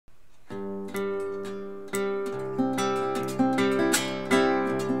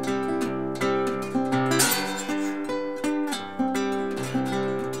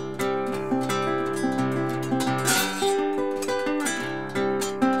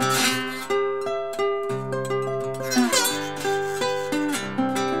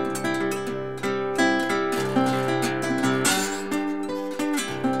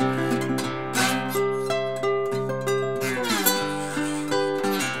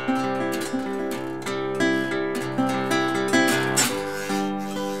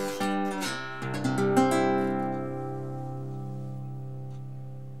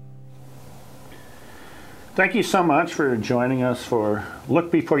Thank you so much for joining us for Look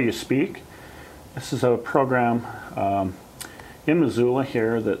Before You Speak. This is a program in Missoula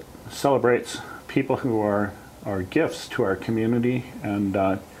here that celebrates people who are gifts to our community.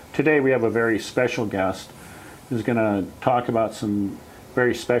 And today we have a very special guest who's going to talk about some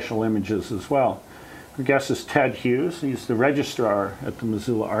very special images as well. Our guest is Ted Hughes. He's the registrar at the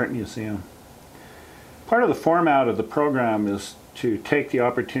Missoula Art Museum. Part of the format of the program is to take the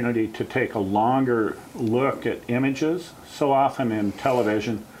opportunity to take a longer look at images. So often in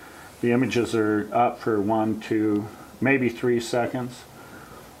television, the images are up for 1, 2, maybe 3 seconds.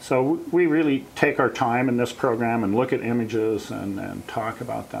 So we really take our time in this program and look at images and talk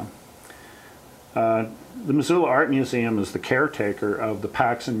about them. The Missoula Art Museum is the caretaker of the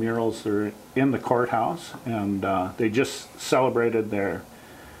Paxson murals that are in the courthouse, and they just celebrated their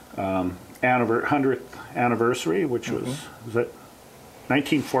 100th anniversary, which was it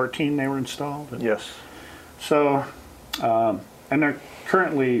 1914 they were installed? Yes. So, and they're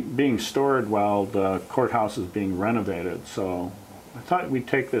currently being stored while the courthouse is being renovated. So I thought we'd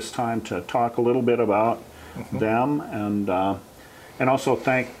take this time to talk a little bit about them and also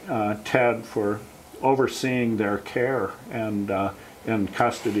thank Ted for overseeing their care and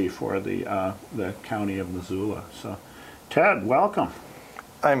custody for the county of Missoula. So, Ted, welcome.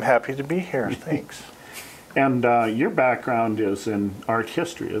 I'm happy to be here. Thanks. And your background is in art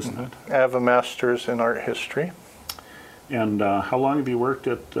history, isn't it? I have a master's in art history. And how long have you worked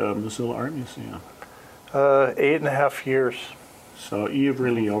at the Missoula Art Museum? 8.5 years. So you've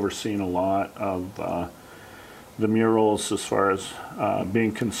really overseen a lot of the murals as far as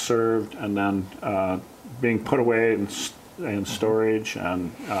being conserved and then being put away in storage,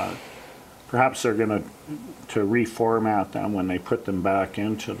 and perhaps they're going to reformat them when they put them back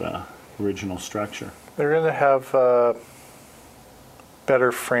into the original structure. They're going to have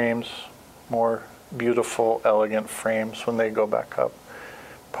better frames, more beautiful, elegant frames when they go back up,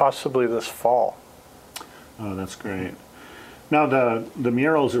 possibly this fall. Oh, that's great. Now, the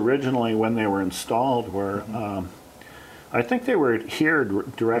murals originally, when they were installed, were, I think they were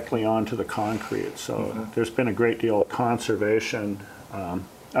adhered directly onto the concrete. So there's been a great deal of conservation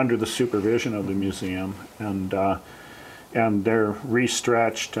under the supervision of the museum, and they're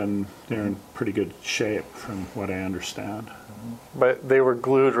restretched and they're in pretty good shape from what I understand. But they were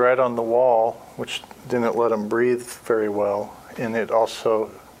glued right on the wall, which didn't let them breathe very well, and it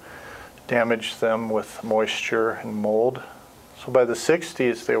also damaged them with moisture and mold. So by the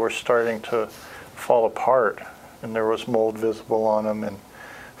 60s, they were starting to fall apart, and there was mold visible on them and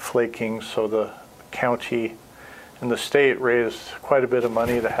flaking, so the county and the state raised quite a bit of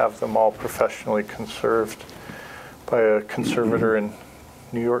money to have them all professionally conserved by a conservator in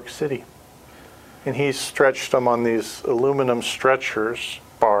New York City. And he stretched them on these aluminum stretchers,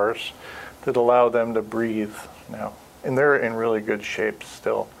 bars, that allow them to breathe now. And they're in really good shape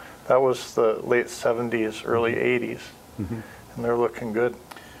still. That was the late 70s, early 80s, and they're looking good.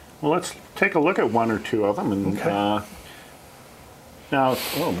 Well, let's take a look at one or two of them. And now,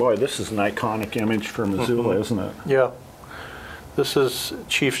 oh boy, this is an iconic image for Missoula, isn't it? Yeah. This is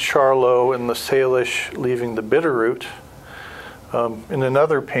Chief Charlo and the Salish leaving the Bitterroot. In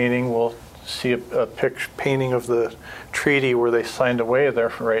another painting, we'll see a painting of the treaty where they signed away their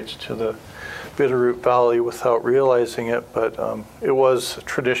rights to the Bitterroot Valley without realizing it, but it was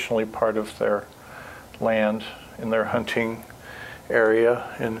traditionally part of their land in their hunting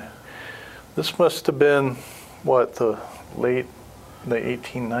area. And this must have been, what, the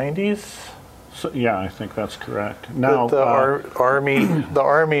 1890s? So, yeah, I think that's correct. Now, the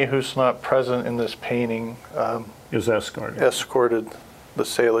army who's not present in this painting is escorted the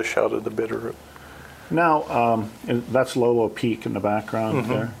Salish out of the Bitterroot. Now, that's Lolo Peak in the background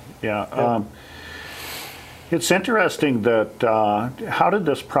there. Yeah. It's interesting that how did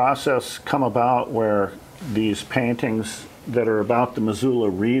this process come about where these paintings that are about the Missoula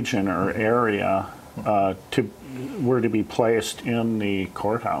region or area were to be placed in the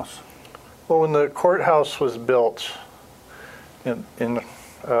courthouse? Well, when the courthouse was built, I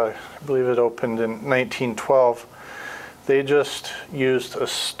believe it opened in 1912, they just used a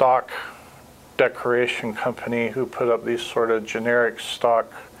stock decoration company who put up these sort of generic stock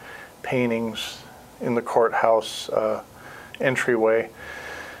paintings in the courthouse entryway.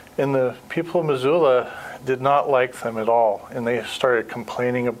 And the people of Missoula did not like them at all, and they started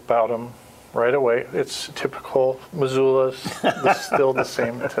complaining about them right away. It's typical Missoula, it's still the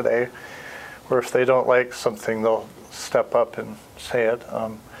same today, where if they don't like something, they'll step up and say it.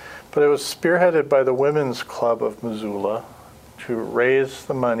 But it was spearheaded by the Women's Club of Missoula to raise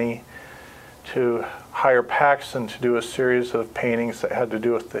the money to hire Paxson to do a series of paintings that had to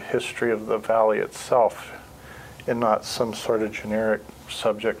do with the history of the valley itself. and not some sort of generic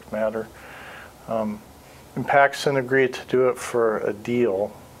subject matter. And Paxson agreed to do it for a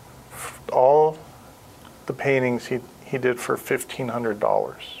deal. All the paintings he did for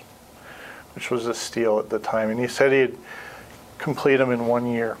 $1,500, which was a steal at the time. And he said he'd complete them in 1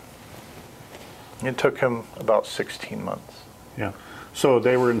 year. It took him about 16 months. Yeah. So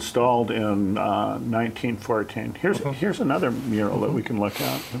they were installed in 1914. Here's another mural that we can look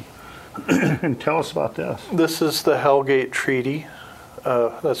at. And tell us about this. This is the Hellgate Treaty.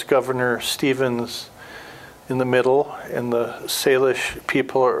 That's Governor Stevens in the middle, and the Salish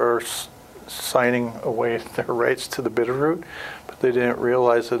people are signing away their rights to the Bitterroot, but they didn't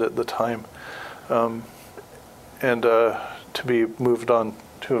realize it at the time. And to be moved on,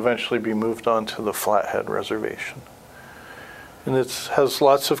 to eventually be moved on to the Flathead Reservation. And it has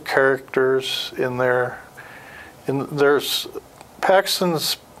lots of characters in there. And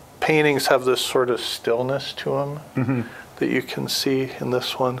Paxton's paintings have this sort of stillness to them that you can see in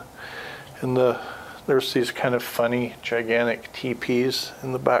this one. And there's these kind of funny, gigantic teepees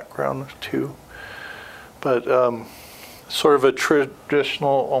in the background too. But sort of a traditional,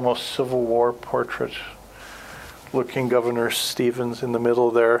 almost Civil War portrait looking Governor Stevens in the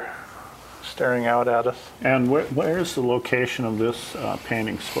middle there, staring out at us. And where's the location of this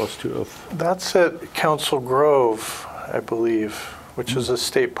painting supposed to have? That's at Council Grove, I believe, which is a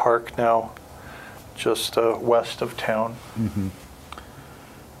state park now, just west of town.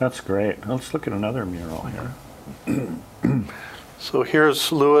 That's great. Let's look at another mural here. So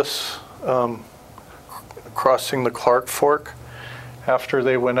here's Lewis crossing the Clark Fork. After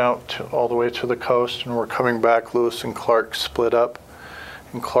they went out all the way to the coast and were coming back, Lewis and Clark split up.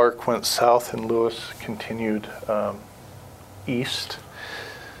 And Clark went south and Lewis continued east.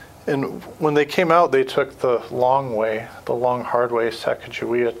 And when they came out, they took the long way, the long, hard way.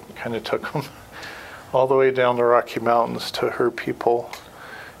 Sacagawea kind of took them all the way down the Rocky Mountains to her people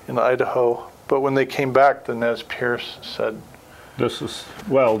in Idaho. But when they came back, the Nez Perce said,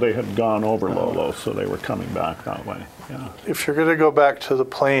 they had gone over Lolo, so they were coming back that way. Yeah. If you're going to go back to the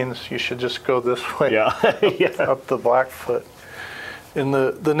plains, you should just go this way, Yeah. up the Blackfoot. And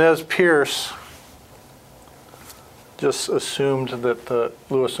the Nez Perce just assumed that the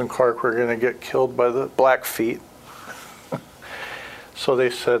Lewis and Clark were going to get killed by the Blackfeet. So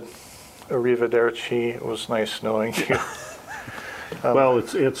they said, arrivederci, it was nice knowing you. Well,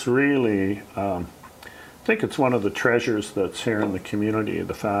 it's really, I think it's one of the treasures that's here in the community,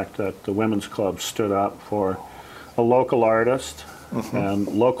 the fact that the Women's Club stood up for a local artist and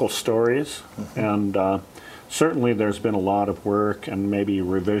local stories. And certainly there's been a lot of work and maybe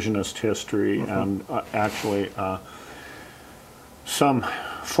revisionist history and actually some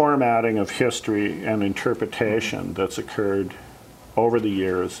formatting of history and interpretation that's occurred over the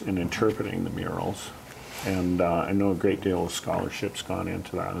years in interpreting the murals. And I know a great deal of scholarship's gone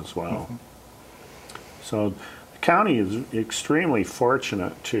into that as well. So the county is extremely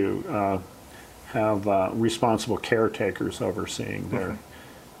fortunate to have responsible caretakers overseeing their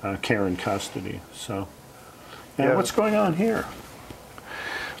care and custody. So, and what's going on here?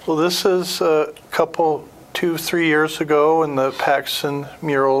 Well, this is a couple, 2-3 years ago, and the Paxson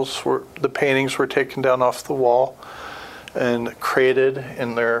murals the paintings were taken down off the wall and crated,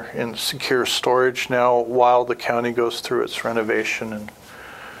 and they're in secure storage now while the county goes through its renovation and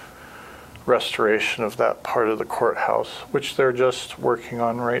restoration of that part of the courthouse, which they're just working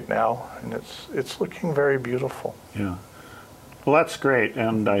on right now, and it's looking very beautiful. Yeah. Well, that's great,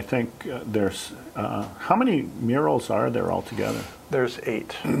 and I think there's, how many murals are there altogether? There's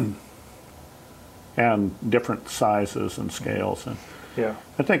 8. And different sizes and scales. And yeah.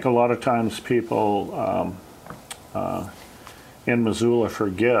 I think a lot of times people in Missoula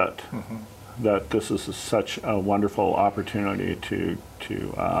forget that this is such a wonderful opportunity to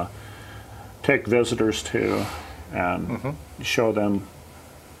take visitors to and show them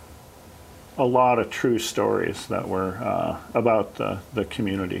a lot of true stories that were about the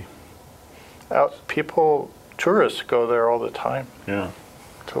community. Tourists go there all the time. Yeah.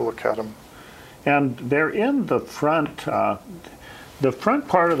 To look at them. And they're in the front part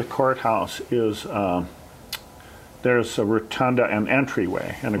of the courthouse is, there's a rotunda and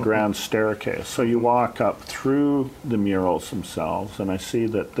entryway and a grand staircase. So you walk up through the murals themselves, and I see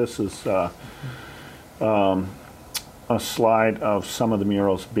that this is a slide of some of the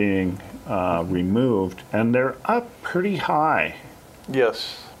murals being removed, and they're up pretty high.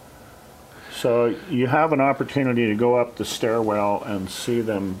 Yes. So you have an opportunity to go up the stairwell and see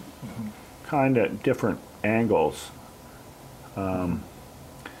them kind of at different angles. And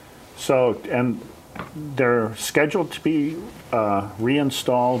they're scheduled to be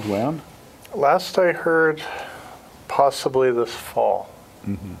reinstalled when? Last I heard, possibly this fall.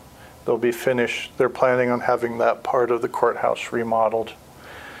 Mm-hmm. They'll be finished. They're planning on having that part of the courthouse remodeled,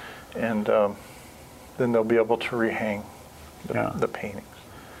 and then they'll be able to rehang the paintings.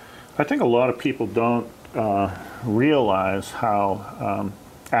 I think a lot of people don't realize how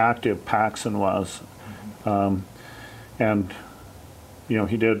active Paxson was. And, you know,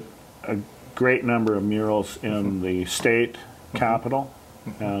 he did a great number of murals in the state capital.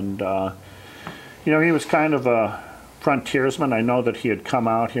 And, you know, he was kind of a frontiersman. I know that he had come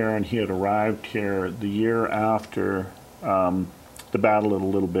out here and he had arrived here the year after the Battle of the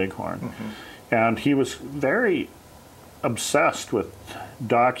Little Bighorn. And he was very obsessed with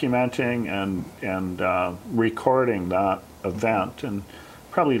documenting and recording that event, and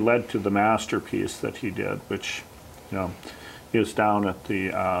probably led to the masterpiece that he did, which, you know, is down at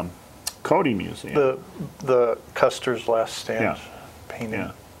the Cody Museum. The Custer's Last Stand painting.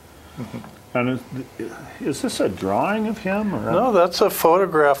 Yeah. And is this a drawing of him? Or no, that's a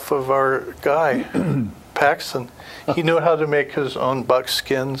photograph of our guy, Paxson. He knew how to make his own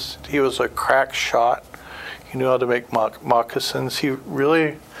buckskins. He was a crack shot. He knew how to make moccasins. He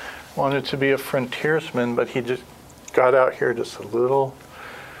really wanted to be a frontiersman, but he just got out here just a little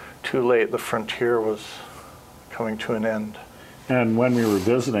too late. The frontier was coming to an end. And when we were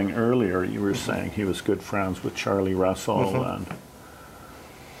visiting earlier, you were saying he was good friends with Charlie Russell. And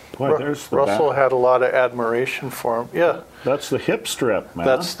boy, there's the Russell had a lot of admiration for him. Yeah. That's the hip strip, man.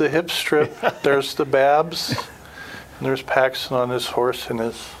 That's the hip strip. There's the Babs. And there's Paxson on his horse in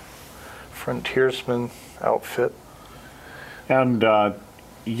his frontiersman outfit. And,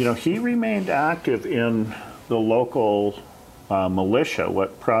 you know, he remained active in the local militia,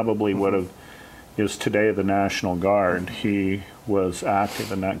 what probably would have is today the National Guard. He was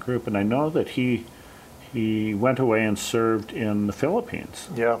active in that group, and I know that he went away and served in the Philippines.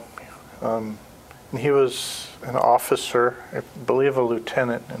 Yeah. He was an officer, I believe a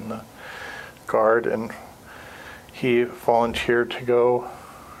lieutenant in the Guard, and he volunteered to go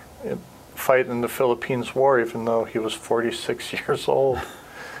fight in the Philippines War, even though he was 46 years old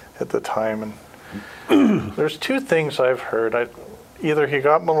at the time. And there's two things I've heard. Either he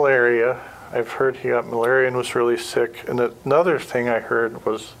got malaria. I've heard he got malaria and was really sick. And another thing I heard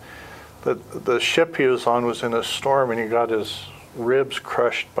was that the ship he was on was in a storm and he got his ribs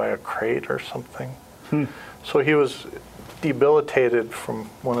crushed by a crate or something. So he was debilitated from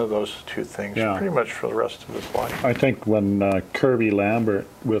one of those two things pretty much for the rest of his life. I think when Kirby Lambert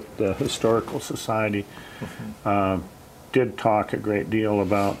with the Historical Society did talk a great deal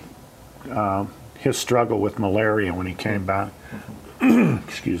about his struggle with malaria when he came back.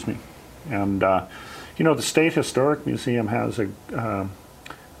 Excuse me. And, you know, the State Historic Museum has a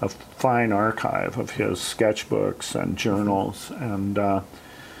fine archive of his sketchbooks and journals. And,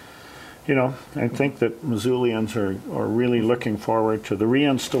 you know, I think that Missoulians are really looking forward to the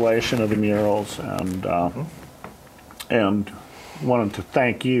reinstallation of the murals, and wanted to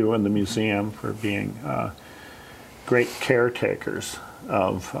thank you and the museum for being great caretakers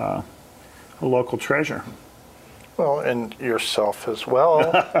of a local treasure. Well, and yourself as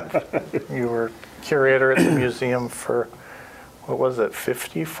well. You were curator at the museum for, what was it,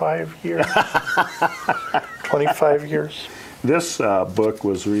 55 years? 25 years? This book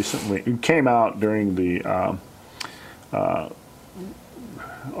was it came out during the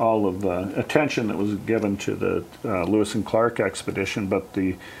all of the attention that was given to the Lewis and Clark expedition, but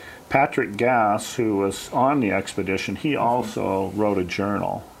the Patrick Gass, who was on the expedition, he also wrote a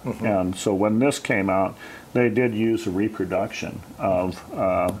journal. And so when this came out, they did use a reproduction of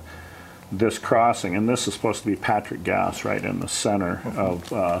this crossing, and this is supposed to be Patrick Gass right in the center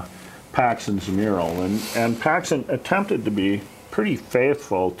of Paxson's mural. And Paxson attempted to be pretty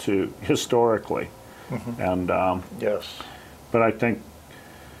faithful to historically. And yes. But I think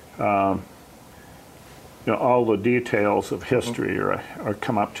you know, all the details of history are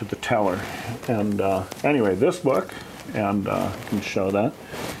come up to the teller. And anyway, this book, and can show that.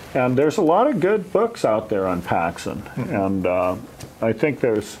 And there's a lot of good books out there on Paxson. And I think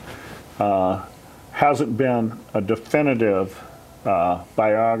there's hasn't been a definitive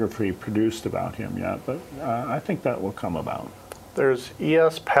biography produced about him yet, but I think that will come about. There's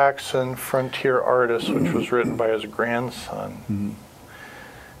E.S. Paxson, Frontier Artist, which was written by his grandson. And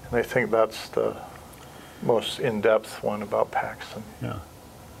I think that's the most in-depth one about Paxson. Yeah.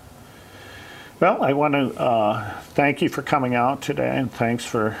 Well, I want to thank you for coming out today, and thanks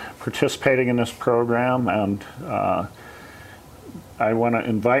for participating in this program. And I want to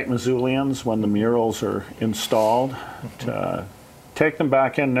invite Missoulians, when the murals are installed, to take them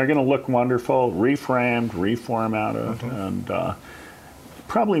back in. They're going to look wonderful, reframed, reformatted, and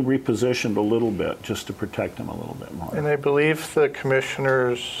probably repositioned a little bit just to protect them a little bit more. And I believe the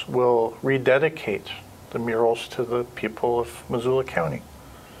commissioners will rededicate the murals to the people of Missoula County.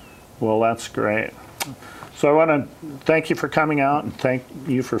 Well, that's great. So I want to thank you for coming out and thank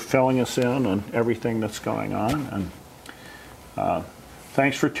you for filling us in on everything that's going on. And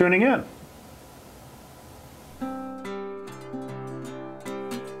thanks for tuning in.